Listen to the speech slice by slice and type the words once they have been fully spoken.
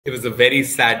It was a very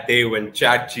sad day when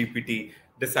ChatGPT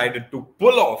decided to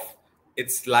pull off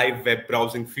its live web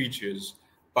browsing features.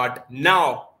 But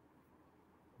now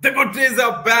the good days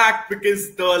are back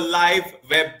because the live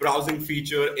web browsing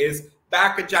feature is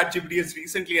back, and ChatGPT has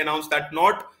recently announced that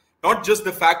not just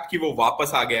the fact that वो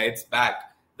वापस आ गया, it's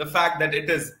back. The fact that it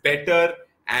is better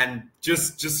and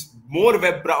just more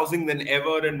web browsing than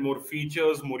ever, and more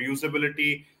features, more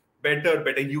usability,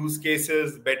 better use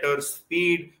cases, better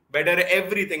speed, better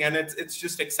everything. And it's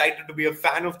just excited to be a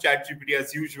fan of ChatGPT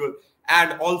as usual,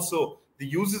 and also the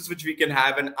uses which we can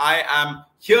have. And I am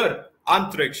here,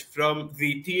 Antriksh, from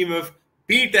the team of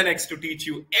B10X, to teach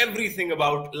you everything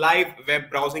about live web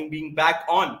browsing being back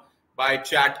on by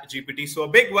ChatGPT. So a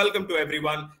big welcome to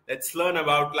everyone. Let's learn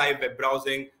about live web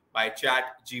browsing by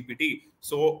ChatGPT.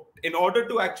 So in order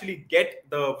to actually get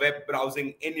the web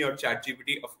browsing in your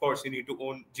ChatGPT, of course, you need to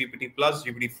own GPT Plus,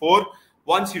 GPT-4.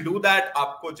 Once you do that,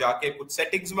 आपको जाके कुछ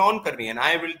settings में on करनी है, and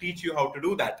I will teach you how to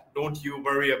do that. Don't you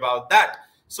worry about that.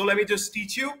 So let me just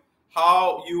teach you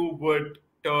how you would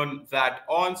turn that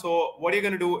on. So what you're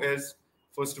going to do is,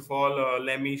 first of all,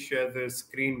 let me share this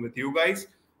screen with you guys.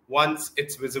 Once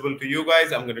it's visible to you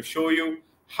guys, I'm going to show you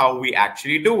how we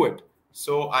actually do it.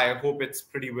 So I hope it's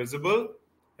pretty visible.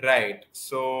 Right.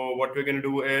 So what we're going to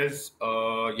do is,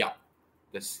 yeah,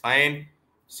 this is fine.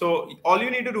 So all you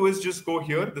need to do is just go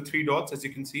here, the three dots, as you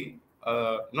can see.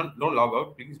 Don't log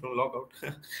out, please don't log out.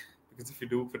 Because if you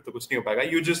do, फिर तो कुछ नहीं हो पाएगा.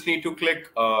 You just need to click,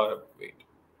 wait,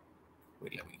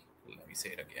 let me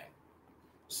say it again.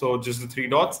 So just the three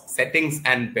dots, settings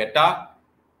and beta.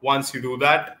 Once you do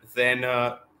that, then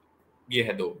ये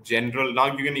है दो, general.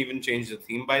 Now you can even change the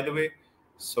theme, by the way.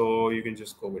 So you can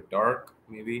just go with dark,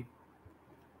 maybe,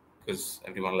 because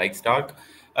everyone likes dark.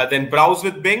 Then browse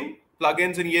with Bing,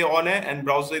 plugins and ye on hai, and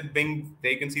browse with Bing,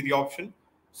 they can see the option.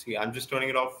 See, I'm just turning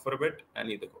it off for a bit, and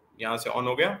ye dekho, yahan se on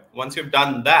ho gaya. Once you've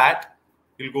done that,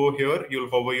 you'll go here, you'll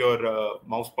hover your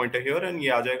mouse pointer here, and ye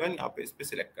aa jayega, and yahan pe is pe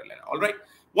select kar lena. All right.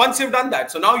 Once you've done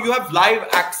that, so now you have live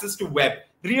access to web,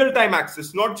 real-time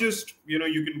access, not just, you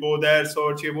can go there,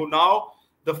 search, now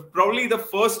probably the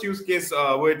first use case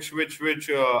which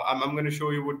I'm going to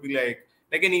show you would be like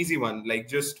an easy one, like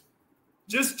just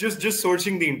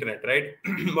searching the internet, right?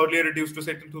 Earlier it used to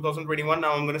say till 2021.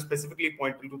 Now I'm going to specifically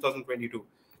point to 2022,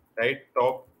 right?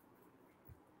 Top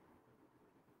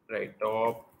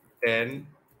 10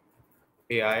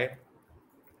 AI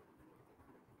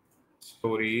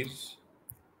stories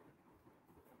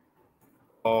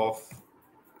of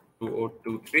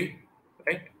 2023,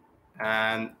 right?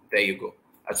 And there you go.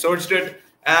 I searched it,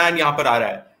 and yahan par aa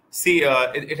raha hai. See,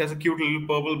 it has a cute little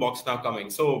purple box now coming.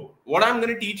 So what I'm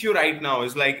going to teach you right now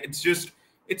is like, it's just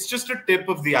a tip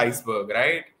of the iceberg,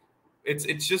 right?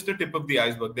 It's just a tip of the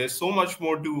iceberg. There's so much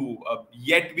more to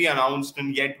yet be announced,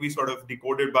 and yet be sort of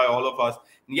decoded by all of us,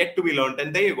 and yet to be learned.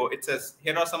 And there you go. It says,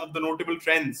 here are some of the notable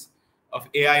trends of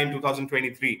AI in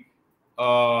 2023.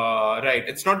 Right.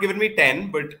 It's not given me 10,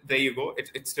 but there you go.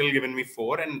 It's still given me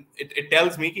 4, and it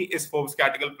tells me ki is Forbes के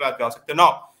article पे जा सकते.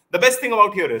 Now, the best thing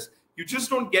about here is you just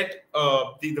don't get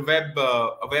the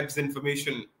web's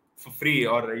information for free,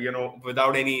 or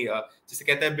without any जिसे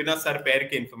कहते हैं बिना sir पैर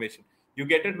के information. You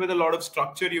get it with a lot of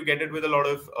structure. You get it with a lot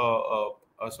of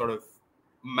sort of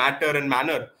matter and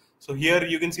manner. So here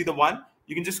you can see the one.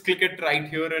 You can just click it right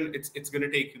here, and it's going to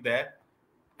take you there.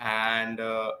 And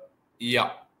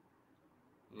yeah,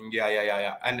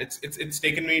 and it's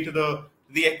taken me to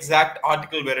the exact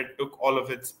article where it took all of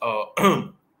its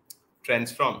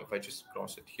trends from. If I just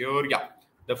cross it here, yeah,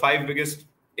 the 5 biggest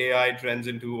AI trends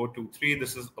in 2023.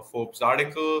 This is a Forbes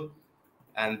article,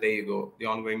 and there you go. The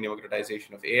ongoing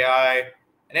democratization of AI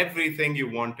and everything you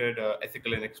wanted: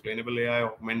 ethical and explainable AI,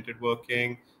 augmented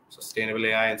working, sustainable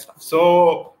AI, and stuff.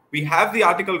 So we have the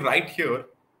article right here,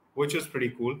 which is pretty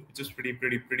cool. It's just pretty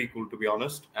cool, to be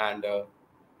honest. And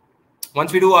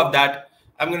once we do have that,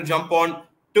 I'm going to jump on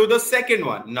to the second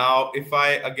one. Now, if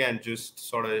I again just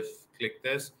sort of click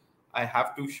this, I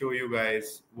have to show you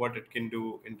guys what it can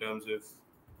do in terms of,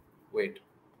 wait.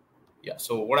 Yeah,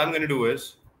 so what I'm going to do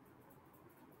is,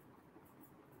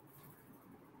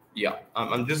 yeah,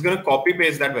 I'm just going to copy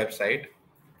paste that website.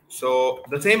 So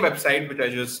the same website which I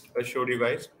just showed you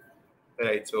guys,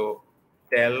 right? So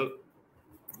tell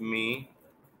me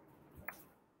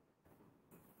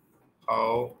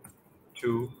how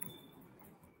to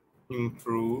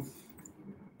improve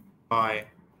my,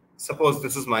 suppose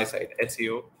this is my site,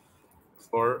 SEO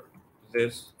for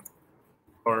this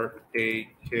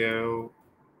particular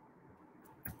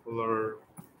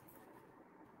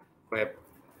web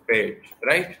page,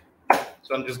 right?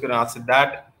 So I'm just going to answer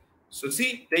that. So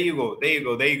see, there you go.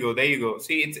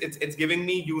 See, it's giving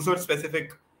me user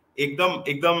specific एकदम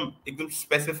एकदम एकदम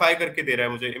specify करके दे रहा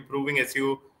है मुझे. Improving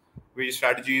SEO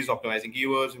strategies, optimizing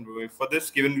keywords, improving for this.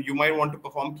 Given you might want to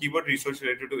perform keyword research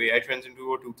related to AI trends in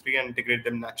 2023 and integrate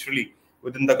them naturally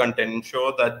within the content.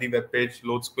 Ensure that the web page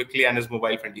loads quickly and is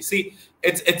mobile friendly. See,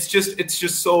 it's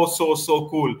just so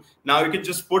cool. Now you can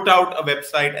just put out a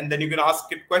website and then you can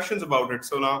ask it questions about it.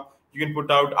 So now you can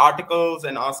put out articles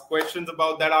and ask questions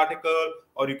about that article,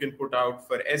 or you can put out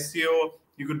for SEO.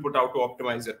 You can put out to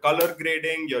optimize your color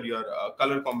grading, your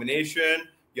color combination,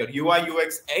 your UI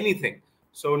UX, anything.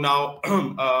 So now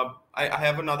I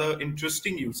have another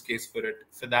interesting use case for it.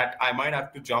 For that, I might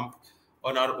have to jump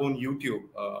on our own YouTube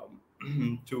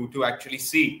to actually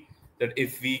see that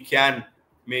if we can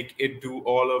make it do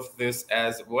all of this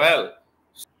as well.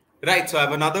 Right. So I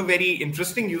have another very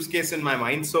interesting use case in my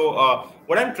mind. So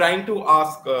what I'm trying to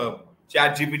ask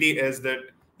ChatGPT is that,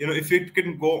 if it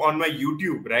can go on my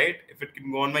YouTube, right? If it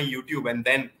can go on my YouTube and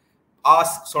then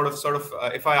ask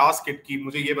if I ask it कि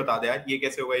मुझे ये बता दे यार ये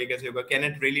कैसे होगा ये कैसे होगा, can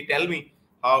it really tell me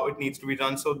how it needs to be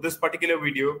done? So this particular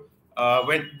video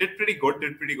did pretty good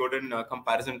in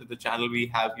comparison to the channel we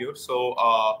have here. So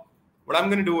what I'm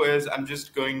going to do is I'm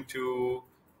just going to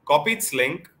copy its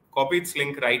link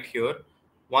right here.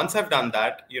 Once I've done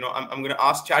that, I'm going to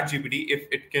ask ChatGPT if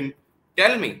it can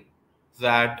tell me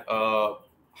that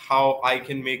how I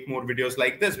can make more videos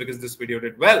like this, because this video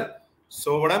did well.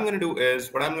 So what I'm going to do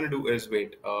is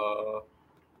wait.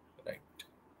 Right.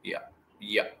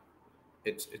 Yeah.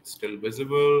 It's still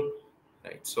visible.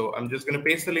 Right. So I'm just going to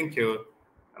paste the link here.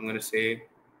 I'm going to say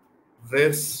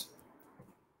this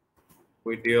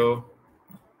video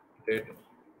did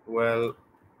well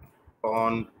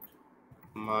on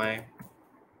my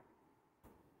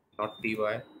not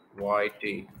TY,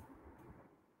 YT.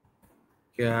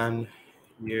 Can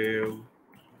you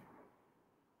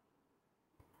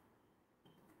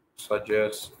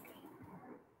suggest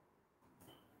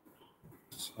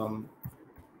some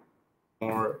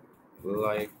more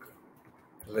like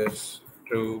this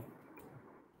to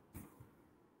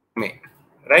me?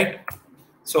 Right?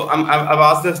 So I've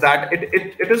asked this that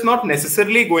it is not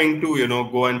necessarily going to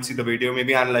go and see the video,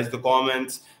 maybe analyze the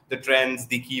comments, the trends,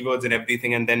 the keywords, and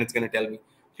everything, and then it's going to tell me.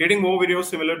 Creating more videos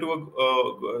similar to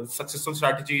a successful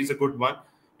strategy is a good one.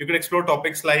 You can explore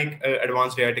topics like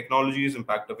advanced AI technologies,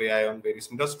 impact of AI on various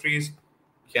industries.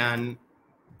 Can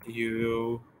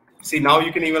you see now?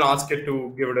 You can even ask it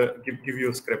to give you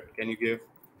a script. Can you give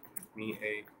me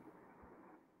a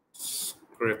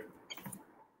script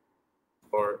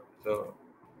for the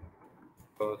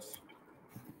first?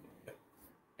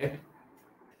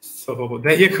 So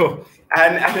there you go,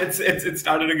 and it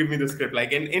started to give me the script.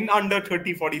 Like in under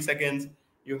 30-40 seconds,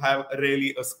 you have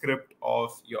really a script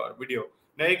of your video.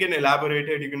 Now you can elaborate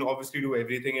it. You can obviously do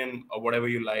everything in whatever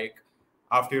you like.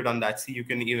 After you've done that, see, you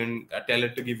can even tell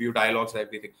it to give you dialogues and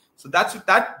everything. So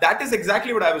that is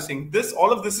exactly what I was saying.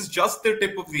 All of this is just the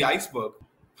tip of the iceberg.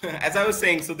 As I was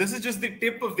saying, so this is just the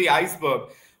tip of the iceberg.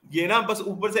 ये ना बस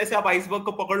ऊपर से ऐसे आप iceberg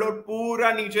को पकड़ लो और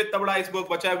पूरा नीचे इतना बड़ा आइसबर्ग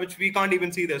बचा है, which we can't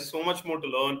even see. There's so much more to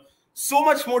learn, so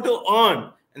much more to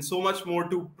earn, and so much more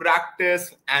to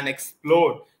practice and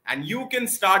explore. And you can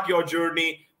start your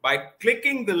journey by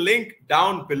clicking the link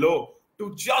down below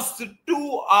to just a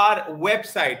 2-hour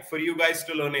website for you guys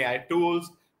to learn AI tools,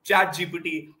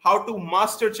 ChatGPT, how to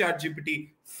master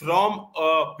ChatGPT from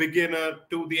a beginner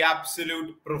to the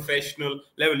absolute professional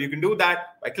level. You can do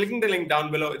that by clicking the link down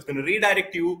below. It's going to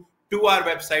redirect you to our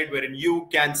website wherein you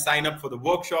can sign up for the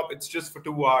workshop. It's just for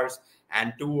 2 hours,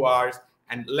 and 2 hours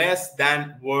and less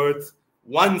than worth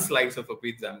one slice of a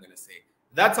pizza, I'm going to say.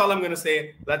 That's all I'm going to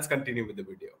say. Let's continue with the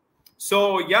video.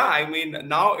 So yeah, I mean,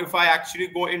 now if I actually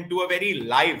go into a very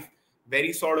live,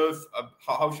 very sort of,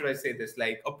 how should I say this?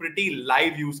 Like a pretty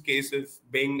live use case of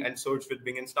Bing and search with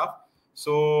Bing and stuff.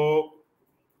 So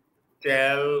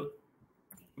tell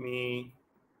me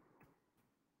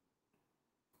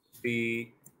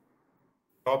the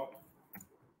top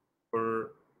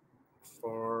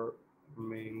performing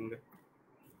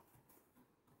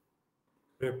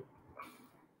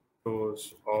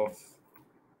cryptos of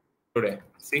today.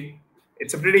 See,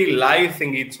 it's a pretty live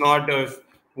thing. It's not a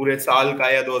पूरे साल का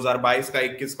या 2022 का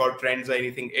 21 का trends or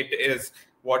anything. It is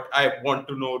what I want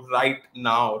to know right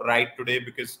now, right today,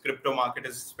 because crypto market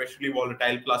is especially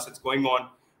volatile. Plus, it's going on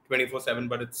 24/7,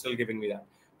 but it's still giving me that.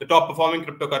 The top performing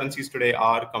cryptocurrencies today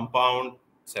are Compound,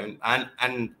 7,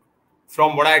 and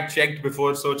from what I checked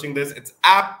before searching this, it's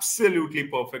absolutely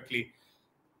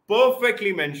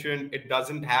perfectly mentioned. It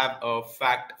doesn't have a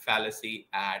fact fallacy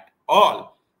at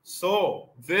all. So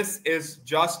this is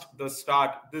just the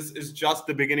start. This is just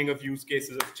the beginning of use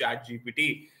cases of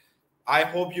ChatGPT. I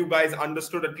hope you guys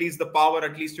understood at least the power,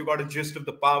 at least you got a gist of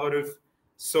the power of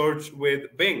search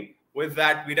with Bing. With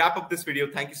that, we wrap up this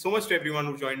video. Thank you so much to everyone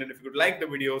who joined. And if you could like the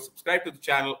video, subscribe to the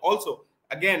channel. Also,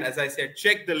 again, as I said,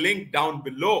 check the link down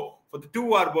below for the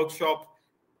 2-hour workshop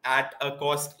at a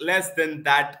cost less than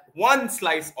that one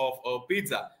slice of a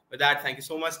pizza. With that, thank you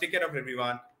so much. Take care of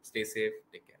everyone. Stay safe.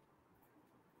 Take care.